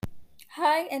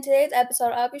Hi, in today's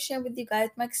episode, I'll be sharing with you guys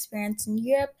my experience in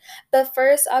Europe. But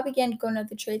first, I'll begin going over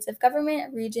the traits of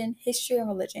government, region, history, and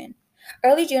religion.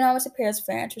 Early June, I was to Paris,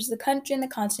 France, which is a country in the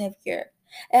continent of Europe.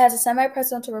 It has a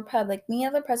semi-presidential republic,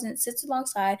 meaning the president sits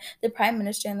alongside the prime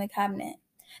minister and the cabinet.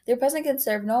 The president can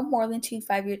serve no more than 2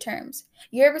 5-year terms.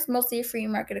 Europe is mostly a free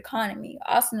market economy,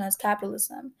 also known as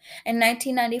capitalism. In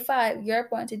 1995,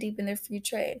 Europe wanted to deepen their free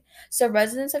trade. So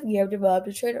residents of Europe developed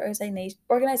a trade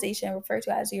organization referred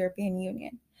to as the European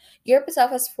Union. Europe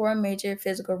itself has four major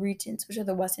physical regions, which are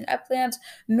the Western Uplands,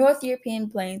 North European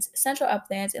Plains, Central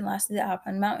Uplands, and lastly the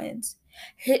Alpine Mountains.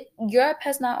 Europe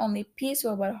has not only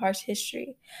peaceful but a harsh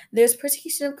history. There was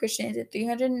persecution of Christians in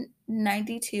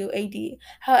 392 AD,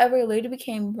 however, it later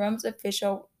became Rome's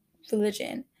official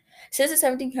religion. Since the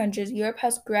 1700s, Europe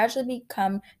has gradually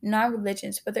become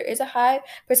non-religious, but there is a high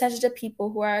percentage of people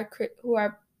who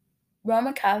are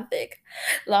Roman Catholic.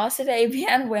 Laws today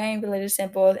began wearing religious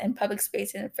symbols in public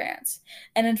spaces in France,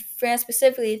 and in France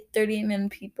specifically, 30 million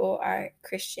people are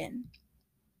Christian.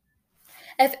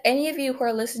 If any of you who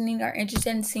are listening are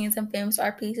interested in seeing some famous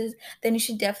art pieces, then you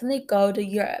should definitely go to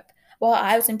Europe. While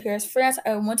I was in Paris, France,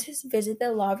 I went to visit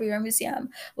the Louvre Museum,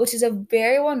 which is a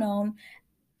very well-known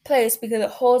place because it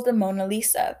holds the Mona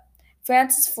Lisa.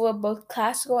 France is full of both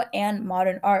classical and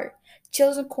modern art.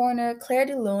 Children's Corner, Claire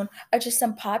de Lune are just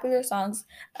some popular songs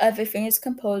of a famous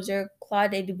composer,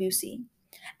 Claude Debussy.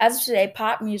 As of today,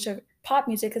 pop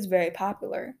music is very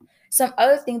popular. Some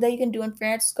other things that you can do in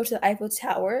France is go to the Eiffel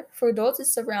Tower. For adults,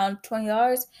 it's around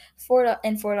 $20,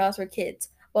 $4 for kids.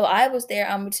 While I was there,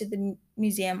 I went to the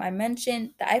museum I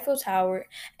mentioned, the Eiffel Tower,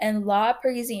 and La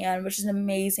Parisienne, which is an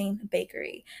amazing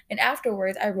bakery. And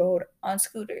afterwards, I rode on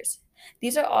scooters.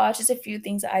 These are all just a few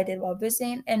things that I did while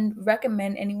visiting and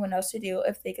recommend anyone else to do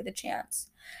if they get the chance.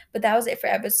 But that was it for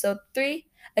episode 3.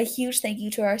 A huge thank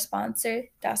you to our sponsor,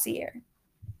 Dossier.